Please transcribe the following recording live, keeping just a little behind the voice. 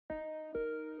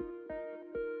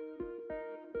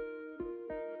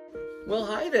Well,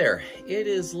 hi there. It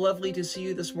is lovely to see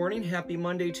you this morning. Happy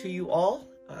Monday to you all.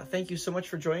 Thank you so much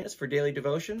for joining us for daily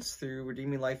devotions through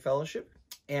Redeeming Life Fellowship.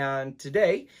 And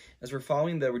today, as we're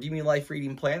following the Redeeming Life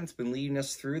reading plan, it's been leading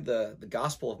us through the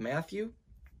Gospel of Matthew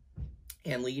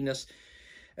and leading us,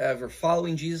 we're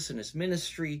following Jesus in his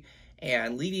ministry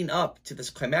and leading up to this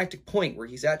climactic point where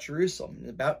he's at Jerusalem and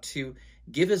about to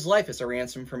give his life as a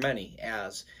ransom for many,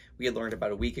 as we had learned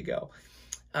about a week ago.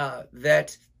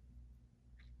 That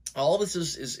all this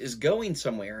is going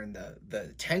somewhere, and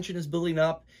the tension is building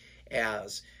up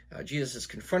as Jesus is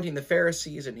confronting the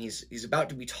Pharisees, and he's about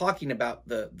to be talking about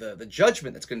the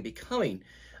judgment that's going to be coming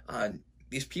on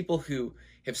these people who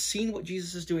have seen what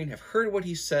Jesus is doing, have heard what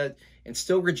he said, and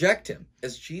still reject him.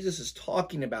 As Jesus is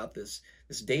talking about this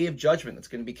day of judgment that's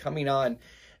going to be coming on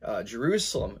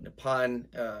Jerusalem and upon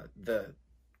the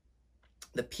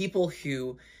people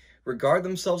who regard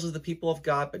themselves as the people of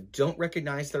God, but don't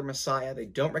recognize their Messiah. They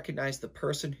don't recognize the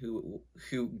person who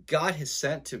God has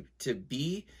sent to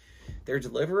be their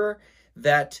deliverer,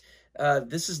 that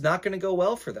this is not going to go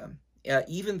well for them.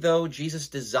 Even though Jesus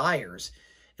desires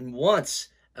and wants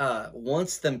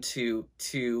them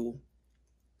to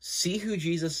see who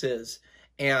Jesus is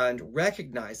and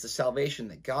recognize the salvation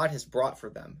that God has brought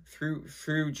for them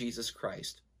through Jesus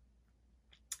Christ.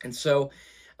 And so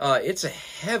it's a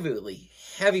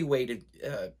heavy-weighted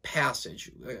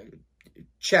passage,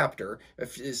 chapter, a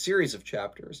series of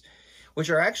chapters, which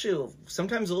are actually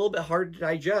sometimes a little bit hard to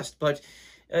digest, but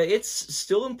it's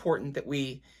still important that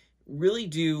we really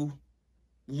do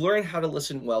learn how to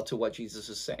listen well to what Jesus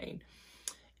is saying.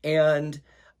 And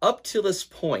up to this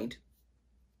point,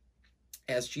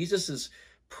 as Jesus is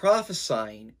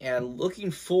prophesying and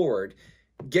looking forward,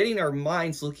 getting our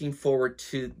minds looking forward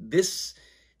to this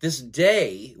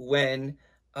day when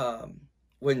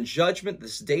judgment,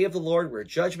 this day of the Lord, where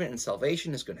judgment and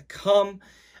salvation is going to come,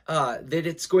 that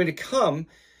it's going to come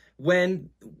when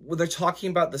they're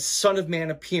talking about the Son of Man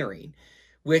appearing,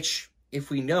 which, if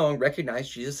we know and recognize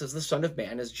Jesus as the Son of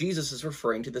Man, as Jesus is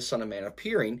referring to the Son of Man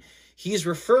appearing, he's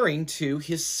referring to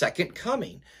his second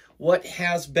coming. What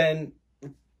has been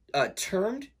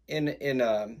termed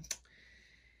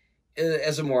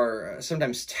as a more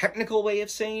sometimes technical way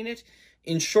of saying it,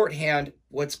 in shorthand,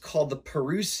 what's called the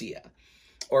parousia,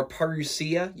 or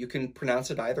parousia. You can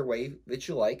pronounce it either way that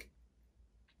you like.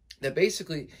 That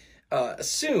basically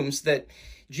assumes that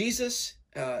Jesus,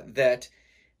 through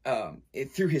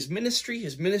his ministry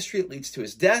leads to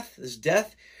his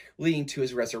death leading to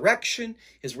his resurrection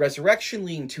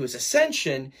leading to his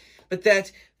ascension, but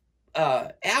that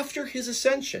after his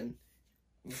ascension,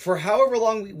 for however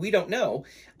long we don't know,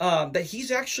 that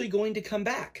he's actually going to come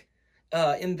back,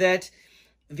 and that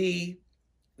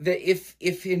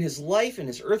if in his life, in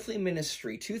his earthly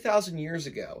ministry 2,000 years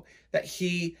ago, that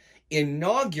he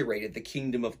inaugurated the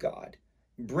kingdom of God,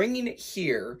 bringing it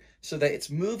here so that it's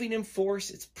moving in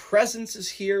force, its presence is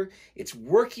here, it's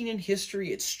working in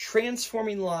history, it's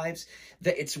transforming lives,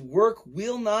 that its work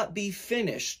will not be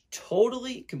finished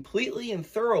totally, completely, and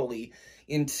thoroughly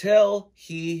until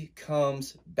he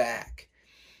comes back.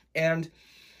 And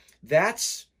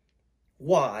that's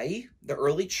why the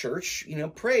early church,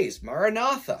 prays,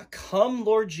 Maranatha, come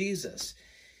Lord Jesus,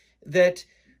 that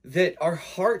our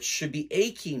hearts should be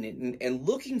aching and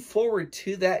looking forward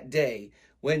to that day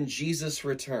when Jesus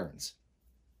returns.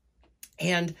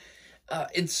 And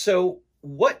so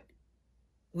what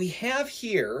we have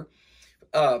here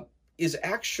is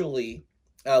actually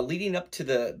leading up to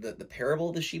the parable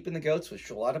of the sheep and the goats, which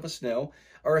a lot of us know,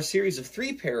 are a series of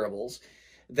 3 parables,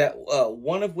 that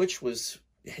one of which was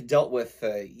dealt with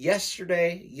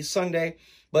Sunday,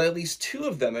 but at least 2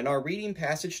 of them in our reading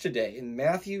passage today, in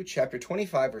Matthew chapter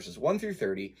 25, verses 1 through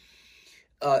 30,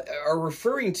 are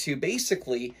referring to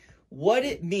basically what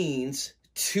it means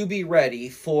to be ready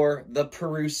for the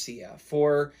parousia,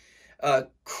 for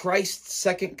Christ's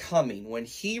second coming, when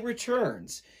he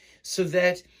returns, so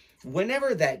that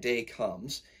whenever that day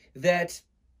comes, that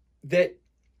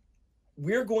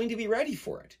we're going to be ready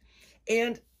for it.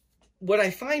 And what I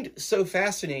find so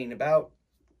fascinating about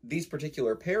these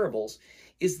particular parables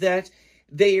is that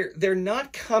they're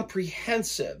not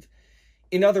comprehensive.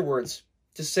 In other words,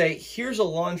 to say, here's a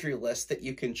laundry list that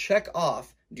you can check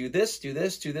off, do this, do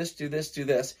this, do this, do this, do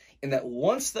this, and that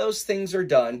once those things are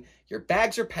done, your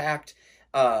bags are packed,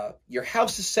 your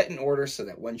house is set in order so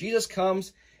that when Jesus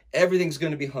comes, everything's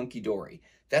going to be hunky-dory.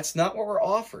 That's not what we're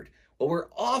offered. What we're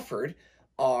offered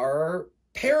are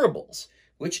parables,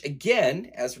 which, again,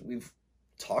 as we've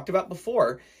talked about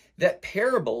before, that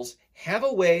parables have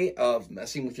a way of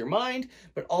messing with your mind,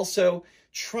 but also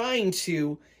trying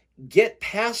to get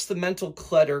past the mental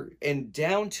clutter and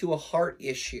down to a heart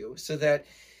issue so that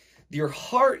your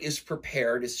heart is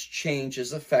prepared, its change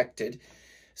is affected,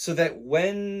 so that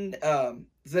when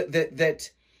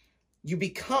that you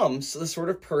become the sort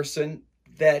of person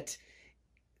that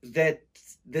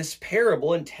this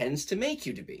parable intends to make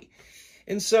you to be.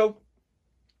 And so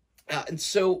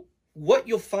what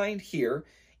you'll find here,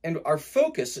 and our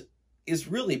focus is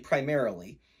really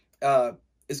primarily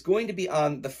is going to be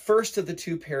on the first of the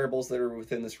two parables that are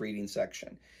within this reading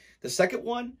section. The second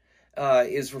one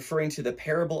is referring to the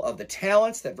parable of the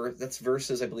talents. That's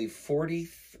verses, I believe, 14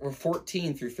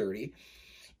 through 30.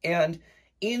 And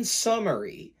in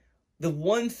summary, the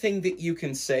one thing that you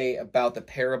can say about the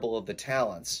parable of the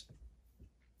talents,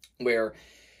 where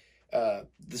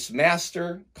this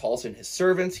master calls in his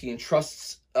servants, he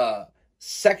entrusts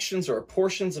sections or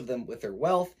portions of them with their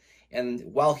wealth, and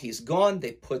while he's gone,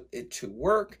 they put it to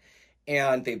work,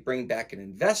 and they bring back an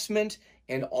investment,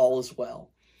 and all is well.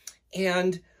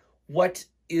 And what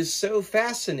is so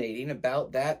fascinating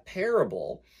about that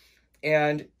parable,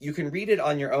 and you can read it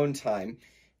on your own time,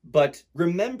 but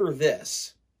remember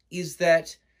this, is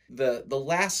that the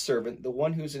last servant, the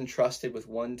one who's entrusted with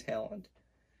one talent,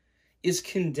 is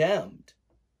condemned,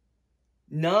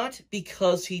 not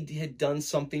because he had done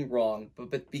something wrong,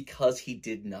 but because he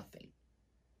did nothing.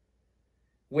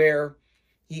 Where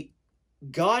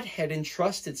God had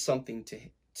entrusted something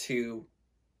to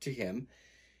him,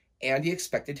 and he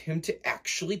expected him to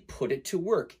actually put it to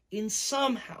work in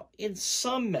some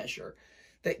measure,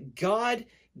 that God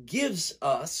gives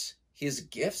us his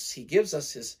gifts, he gives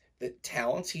us the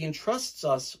talents, he entrusts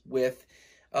us with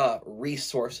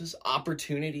resources,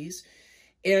 opportunities,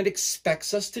 and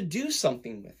expects us to do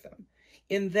something with them.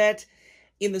 In that,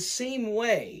 in the same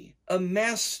way, a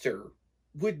master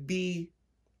would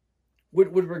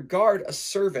regard a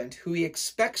servant who he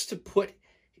expects to put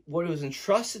what was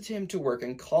entrusted to him to work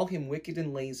and call him wicked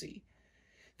and lazy.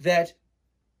 That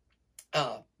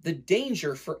the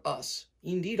danger for us,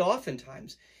 indeed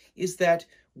oftentimes, is that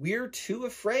we're too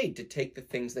afraid to take the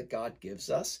things that God gives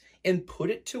us and put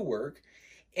it to work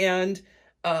and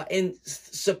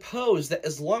suppose that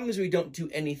as long as we don't do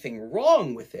anything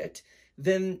wrong with it,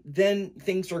 then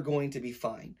things are going to be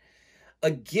fine.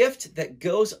 A gift that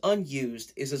goes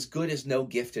unused is as good as no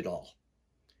gift at all.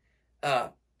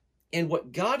 And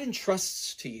what God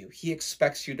entrusts to you, he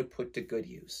expects you to put to good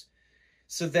use.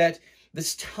 So that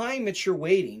this time that you're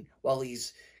waiting, while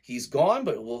he's gone,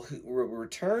 but will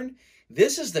return,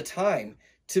 this is the time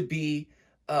to be,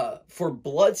 for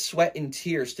blood, sweat, and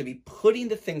tears, to be putting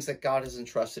the things that God has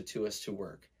entrusted to us to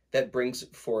work. That brings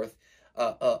forth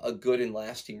a good and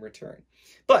lasting return.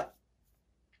 But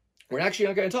we're actually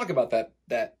not going to talk about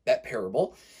that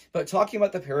parable, but talking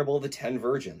about the parable of the 10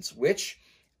 virgins, which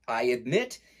I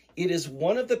admit it is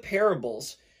one of the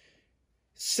parables,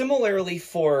 similarly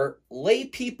for lay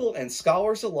people and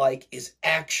scholars alike, is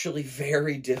actually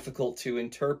very difficult to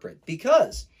interpret.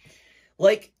 Because,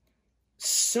 like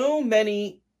so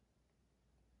many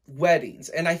weddings,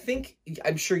 and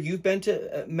I'm sure you've been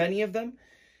to many of them,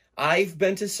 I've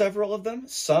been to several of them,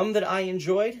 some that I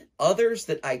enjoyed, others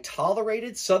that I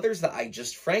tolerated, others that I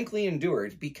just frankly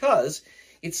endured, because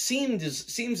it seems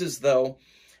as though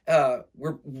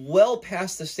we're well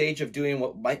past the stage of doing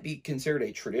what might be considered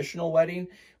a traditional wedding,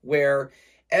 where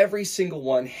every single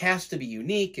one has to be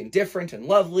unique and different and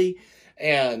lovely,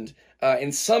 and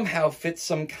somehow fit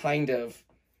some kind of,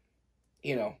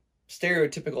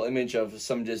 stereotypical image of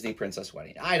some Disney princess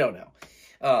wedding. I don't know.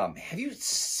 Have you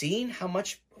seen how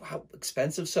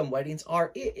expensive some weddings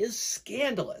are? It is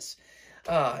scandalous.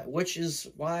 Which is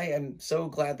why I'm so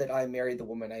glad that I married the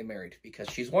woman I married, because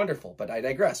she's wonderful. But I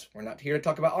digress. We're not here to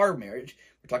talk about our marriage.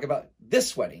 We're talking about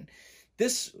this wedding,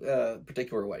 this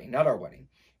particular wedding, not our wedding.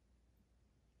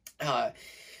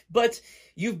 But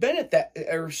you've been at that,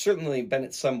 or certainly been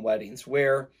at some weddings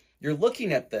where you're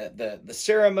looking at the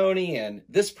ceremony, and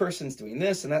this person's doing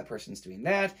this and that person's doing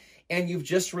that, and you've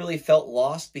just really felt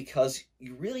lost because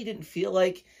you really didn't feel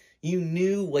like you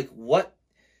knew what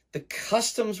the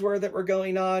customs were that were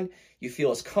going on. You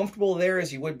feel as comfortable there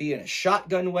as you would be in a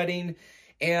shotgun wedding.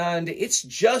 And it's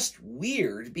just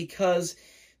weird because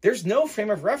there's no frame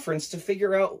of reference to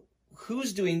figure out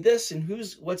who's doing this and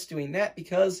what's doing that,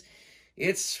 because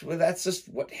that's just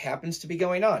what happens to be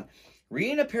going on.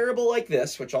 Reading a parable like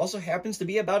this, which also happens to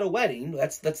be about a wedding,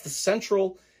 that's the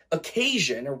central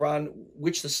occasion around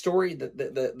which the story,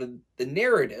 the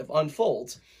narrative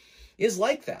unfolds, is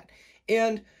like that.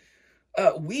 And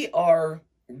we are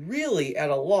really at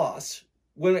a loss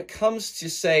when it comes to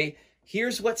say,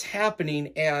 here's what's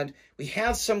happening, and we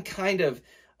have some kind of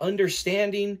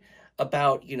understanding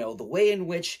about, the way in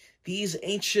which these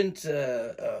ancient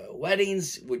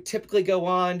weddings would typically go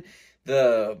on.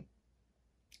 The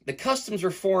customs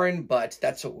are foreign, but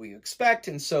that's what we expect.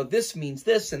 And so this means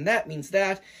this and that means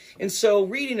that. And so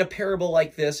reading a parable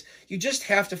like this, you just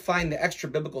have to find the extra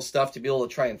biblical stuff to be able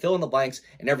to try and fill in the blanks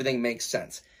and everything makes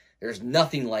sense. There's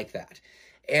nothing like that.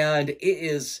 And it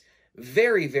is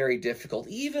very, very difficult,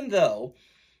 even though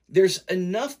there's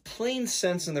enough plain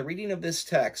sense in the reading of this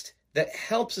text that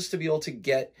helps us to be able to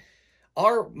get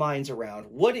our minds around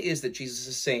what it is that Jesus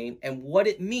is saying and what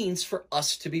it means for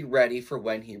us to be ready for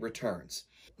when he returns.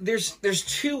 There's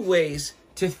two ways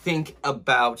to think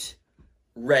about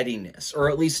readiness, or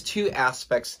at least two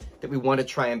aspects that we want to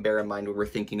try and bear in mind when we're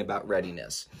thinking about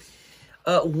readiness.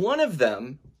 One of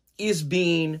them is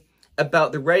being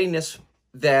about the readiness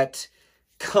that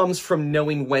comes from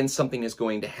knowing when something is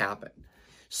going to happen.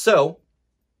 So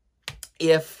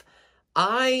if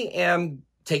I am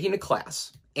taking a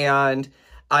class and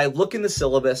I look in the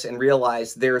syllabus and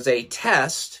realize there's a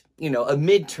test, a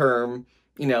midterm,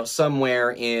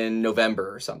 somewhere in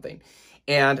November or something,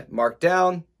 and mark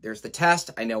down, there's the test,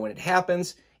 I know when it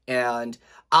happens, and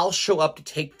I'll show up to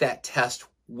take that test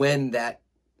when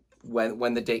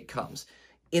the date comes.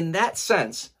 In that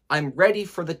sense, I'm ready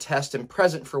for the test and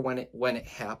present for when it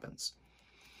happens.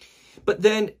 But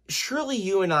then surely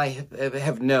you and I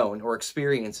have known or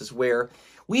experiences where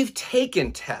we've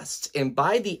taken tests and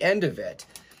by the end of it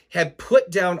have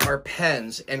put down our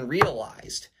pens and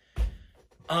realized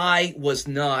I was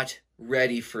not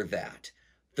ready for that.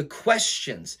 The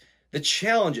questions, the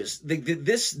challenges,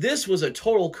 this was a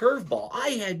total curveball.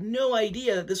 I had no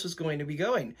idea that this was going to be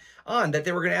going on, that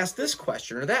they were going to ask this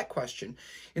question or that question.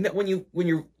 And that when you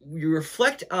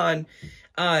reflect on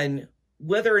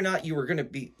whether or not you were going to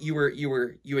be,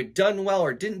 you had done well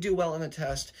or didn't do well on the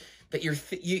test, that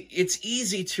it's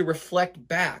easy to reflect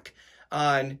back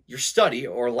on your study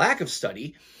or lack of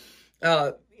study,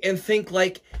 and think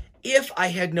like, if I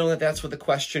had known that that's what the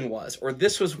question was, or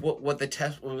this was what the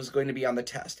test was going to be on the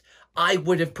test, I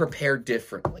would have prepared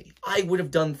differently. I would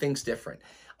have done things different.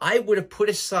 I would have put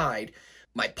aside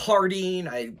my partying.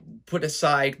 I put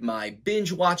aside my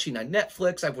binge watching on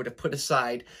Netflix. I would have put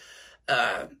aside,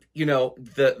 the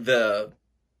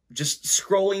just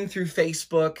scrolling through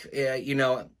Facebook,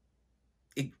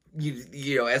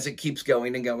 as it keeps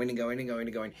going and going and going and going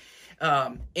and going.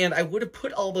 And I would have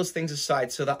put all those things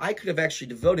aside so that I could have actually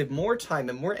devoted more time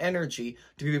and more energy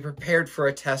to be prepared for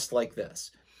a test like this.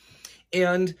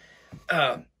 And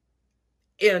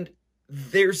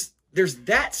there's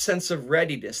that sense of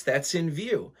readiness that's in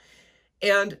view.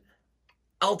 And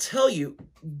I'll tell you,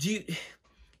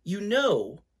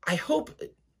 I hope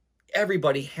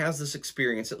everybody has this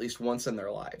experience at least once in their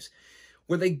lives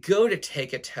where they go to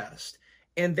take a test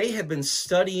and they have been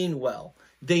studying well.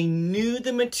 They knew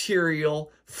the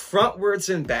material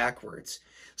frontwards and backwards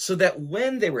so that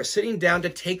when they were sitting down to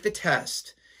take the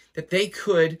test, that they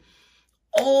could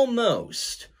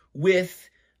almost with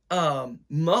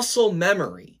muscle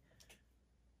memory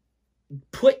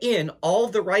put in all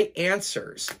the right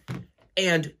answers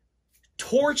and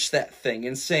torch that thing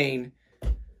and saying,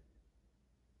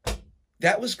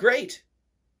 that was great.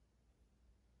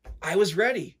 I was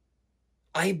ready.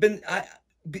 I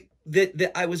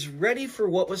was ready for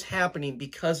what was happening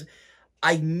because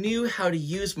I knew how to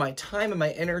use my time and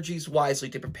my energies wisely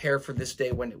to prepare for this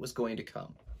day when it was going to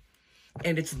come.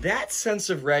 And it's that sense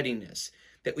of readiness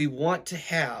that we want to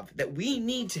have, that we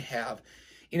need to have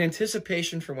in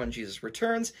anticipation for when Jesus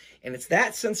returns. And it's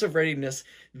that sense of readiness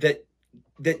that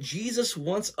Jesus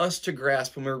wants us to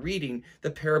grasp when we're reading the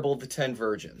parable of the 10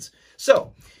 virgins.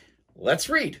 So let's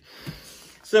read.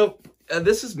 So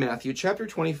this is Matthew chapter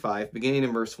 25, beginning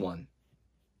in verse 1.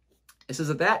 It says,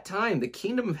 at that time, the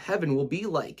kingdom of heaven will be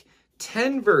like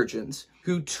 10 virgins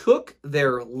who took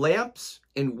their lamps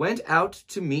and went out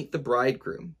to meet the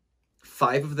bridegroom.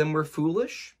 5 of them were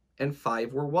foolish, and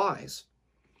 5 were wise.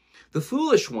 The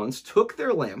foolish ones took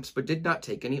their lamps, but did not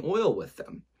take any oil with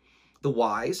them. The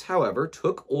wise, however,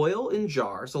 took oil in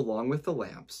jars along with the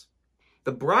lamps.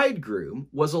 The bridegroom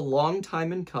was a long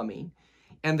time in coming,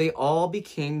 and they all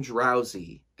became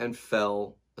drowsy and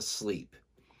fell asleep.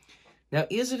 Now,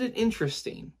 isn't it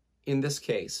interesting in this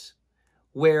case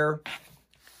where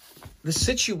the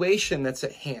situation that's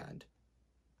at hand,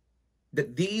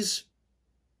 that these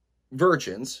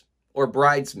virgins or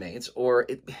bridesmaids,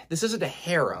 this isn't a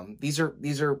harem, these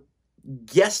are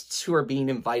guests who are being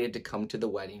invited to come to the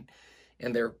wedding,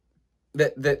 and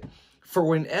that for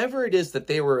whenever it is that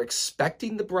they were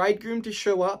expecting the bridegroom to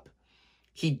show up,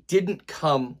 he didn't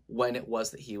come when it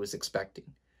was that he was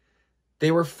expecting.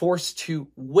 They were forced to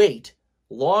wait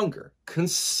longer,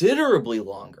 considerably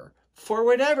longer, for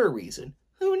whatever reason.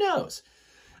 Who knows?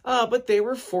 But they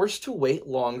were forced to wait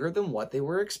longer than what they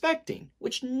were expecting,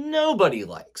 which nobody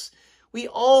likes. We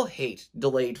all hate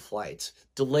delayed flights,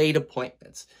 delayed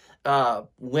appointments,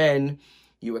 when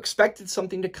you expected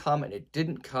something to come and it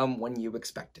didn't come when you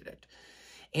expected it.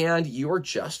 And you're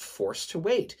just forced to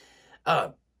wait.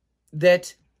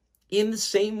 That in the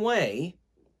same way,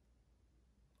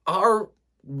 our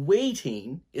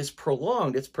waiting is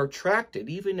prolonged, it's protracted,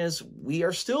 even as we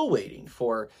are still waiting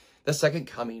for the second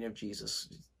coming of Jesus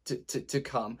to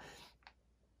come.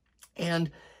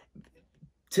 And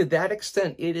to that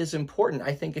extent, it is important.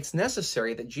 I think it's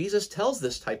necessary that Jesus tells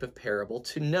this type of parable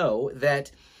to know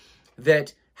that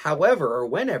however or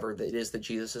whenever it is that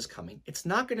Jesus is coming, it's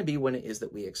not going to be when it is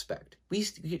that we expect.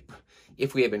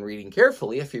 If we had been reading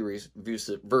carefully a few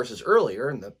verses earlier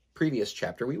in the previous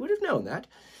chapter, we would have known that.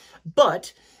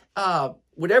 But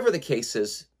whatever the case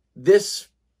is, this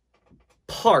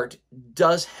part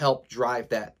does help drive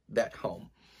that home.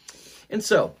 And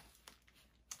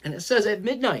it says, at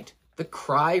midnight, the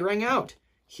cry rang out,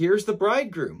 "Here's the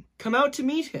bridegroom, come out to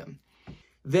meet him."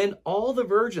 Then all the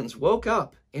virgins woke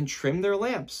up and trimmed their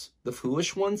lamps. The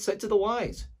foolish ones said to the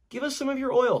wise, "Give us some of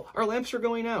your oil, our lamps are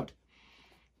going out."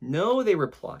 "No," they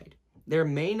replied, "there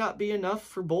may not be enough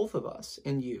for both of us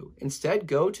and you. Instead,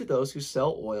 go to those who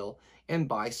sell oil and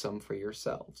buy some for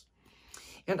yourselves."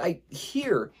 And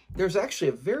there's actually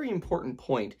a very important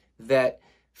point that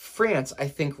France, I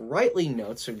think, rightly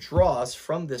notes or draws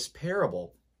from this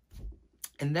parable.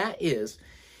 And that is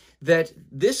that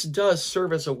this does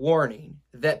serve as a warning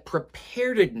that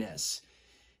preparedness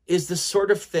is the sort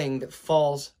of thing that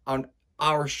falls on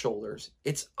our shoulders.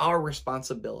 It's our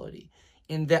responsibility,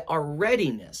 and that our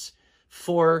readiness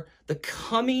for the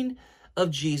coming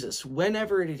of Jesus,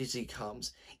 whenever it is he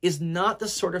comes, is not the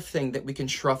sort of thing that we can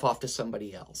shrough off to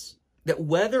somebody else. That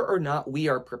whether or not we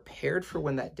are prepared for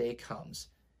when that day comes,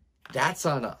 that's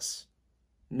on us.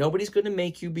 Nobody's going to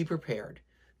make you be prepared.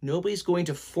 Nobody's going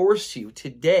to force you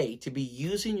today to be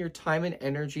using your time and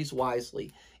energies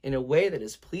wisely in a way that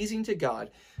is pleasing to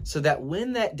God, so that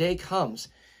when that day comes,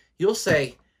 you'll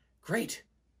say, "Great,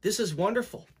 this is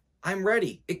wonderful. I'm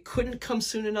ready. It couldn't come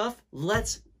soon enough.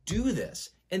 Let's do this."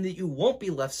 And that you won't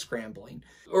be left scrambling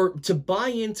or to buy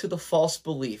into the false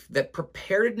belief that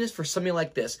preparedness for something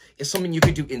like this is something you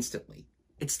could do instantly.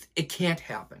 It can't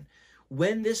happen.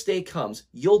 When this day comes,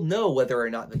 you'll know whether or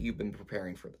not that you've been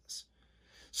preparing for this.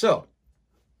 So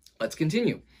let's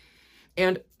continue.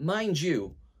 And mind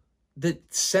you, the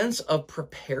sense of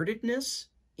preparedness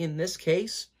in this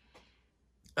case,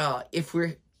 if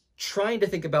we're trying to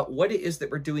think about what it is that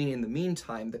we're doing in the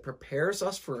meantime that prepares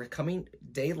us for a coming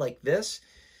day like this,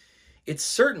 it's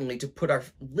certainly to put our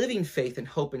living faith and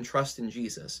hope and trust in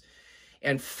Jesus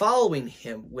and following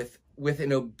him with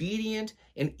an obedient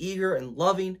and eager and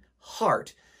loving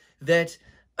heart that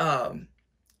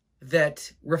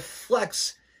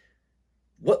reflects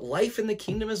what life in the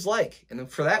kingdom is like.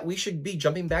 And for that, we should be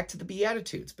jumping back to the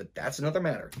Beatitudes, but that's another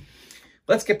matter.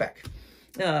 Let's get back.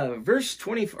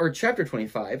 Chapter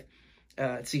 25.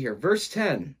 Let's see here, verse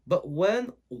 10. But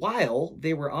while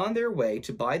they were on their way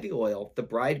to buy the oil, the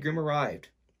bridegroom arrived.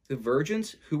 The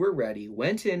virgins who were ready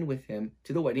went in with him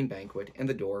to the wedding banquet, and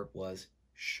the door was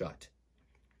shut.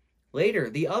 Later,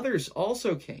 the others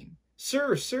also came.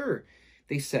 "Sir, sir,"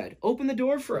 they said, "open the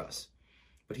door for us."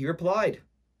 But he replied,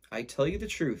 "I tell you the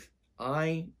truth,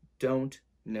 I don't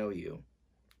know you."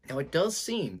 Now, it does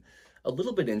seem a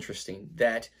little bit interesting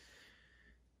that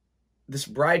this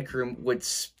bridegroom would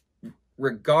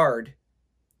regard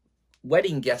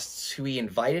wedding guests who he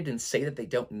invited and say that they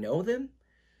don't know them.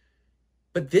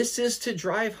 But this is to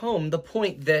drive home the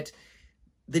point that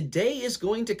the day is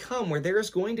going to come where there is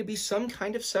going to be some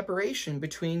kind of separation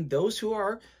between those who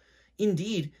are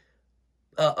indeed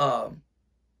have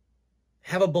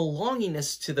a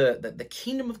belongingness to the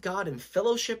kingdom of God and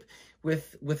fellowship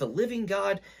with a living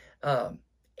God,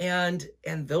 and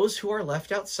those who are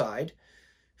left outside,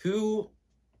 who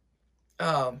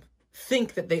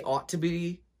think that they ought to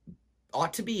be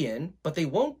in, but they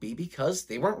won't be because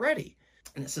they weren't ready.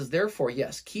 And it says, "Therefore,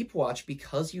 yes, keep watch,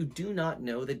 because you do not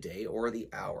know the day or the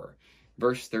hour."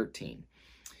 Verse 13.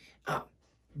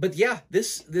 But yeah,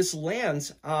 this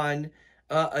lands on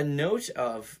a note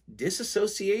of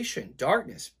disassociation,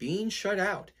 darkness, being shut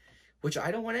out, which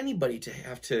I don't want anybody to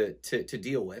have to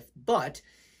deal with. But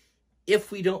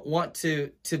if we don't want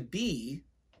to be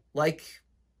like,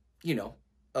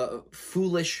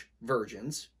 foolish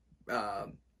virgins,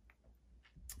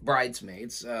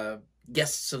 bridesmaids,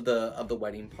 guests of the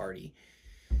wedding party,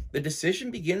 the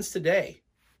decision begins today.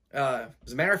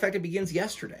 As a matter of fact, it begins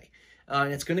yesterday.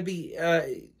 And it's going to be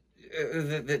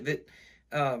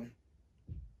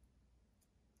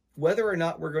whether or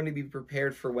not we're going to be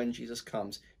prepared for when Jesus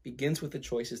comes begins with the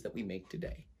choices that we make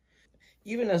today.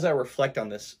 Even as I reflect on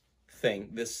this thing,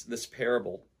 this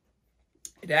parable,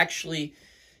 it actually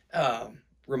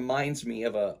reminds me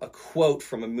of a quote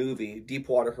from a movie,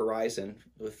 Deepwater Horizon,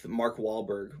 with Mark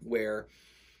Wahlberg, where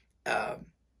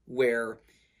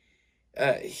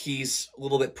he's a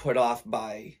little bit put off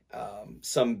by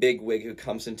some bigwig who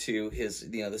comes into his,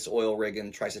 this oil rig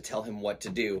and tries to tell him what to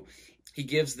do. He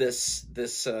gives this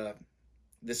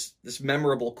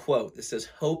memorable quote that says,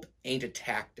 "Hope ain't a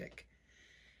tactic."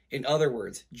 In other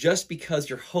words, just because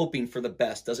you're hoping for the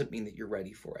best doesn't mean that you're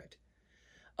ready for it.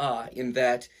 In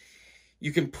that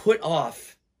you can put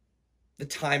off the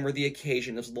time or the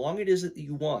occasion as long as it is that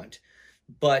you want,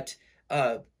 but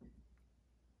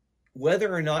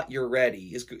whether or not you're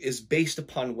ready is based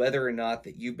upon whether or not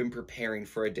that you've been preparing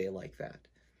for a day like that.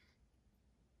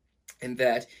 And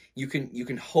that you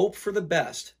can hope for the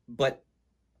best, but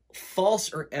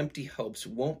false or empty hopes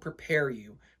won't prepare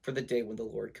you for the day when the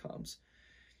Lord comes.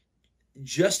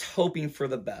 Just hoping for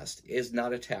the best is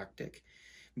not a tactic,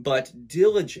 but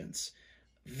diligence,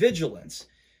 vigilance,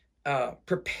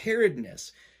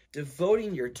 preparedness,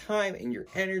 devoting your time and your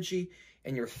energy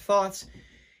and your thoughts,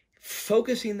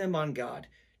 focusing them on God,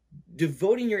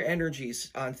 devoting your energies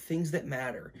on things that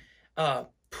matter,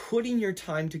 putting your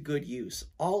time to good use,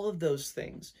 all of those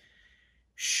things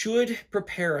should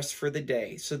prepare us for the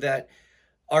day so that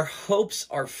our hopes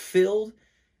are filled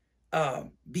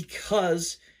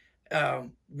because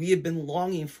we have been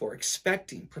longing for,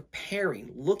 expecting,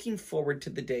 preparing, looking forward to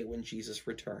the day when Jesus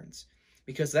returns,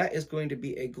 because that is going to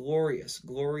be a glorious,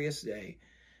 glorious day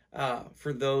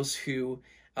for those who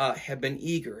have been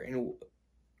eager and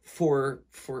for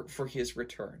his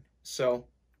return. So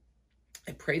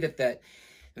I pray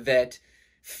that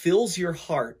fills your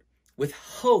heart with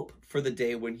hope for the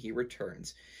day when he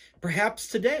returns. Perhaps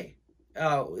today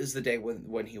is the day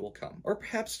when he will come, or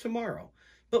perhaps tomorrow,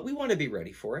 but we want to be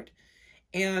ready for it.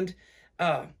 And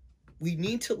we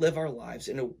need to live our lives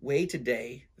in a way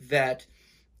today that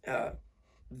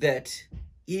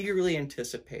eagerly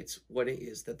anticipates what it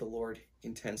is that the Lord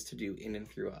intends to do in and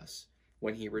through us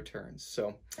when he returns.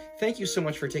 So thank you so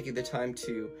much for taking the time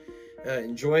to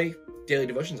enjoy Daily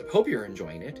Devotions. I hope you're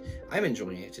enjoying it. I'm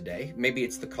enjoying it today. Maybe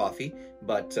it's the coffee,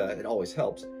 but it always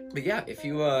helps. But yeah, if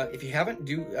you haven't,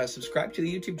 do subscribe to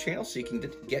the YouTube channel so you can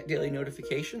get daily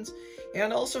notifications.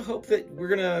 And I also hope that we're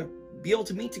going to be able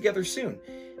to meet together soon,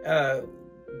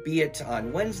 be it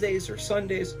on Wednesdays or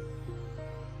Sundays,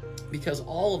 because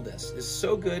all of this is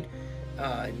so good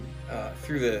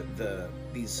through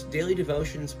these daily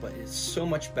devotions, but it's so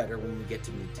much better when we get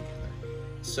to meet together.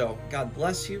 So God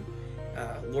bless you,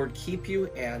 Lord keep you,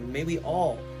 and may we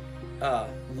all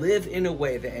live in a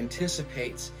way that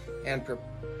anticipates and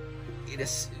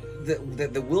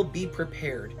that will be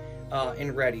prepared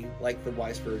and ready like the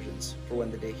wise virgins for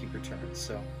when the day he returns.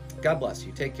 So God bless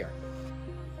you. Take care.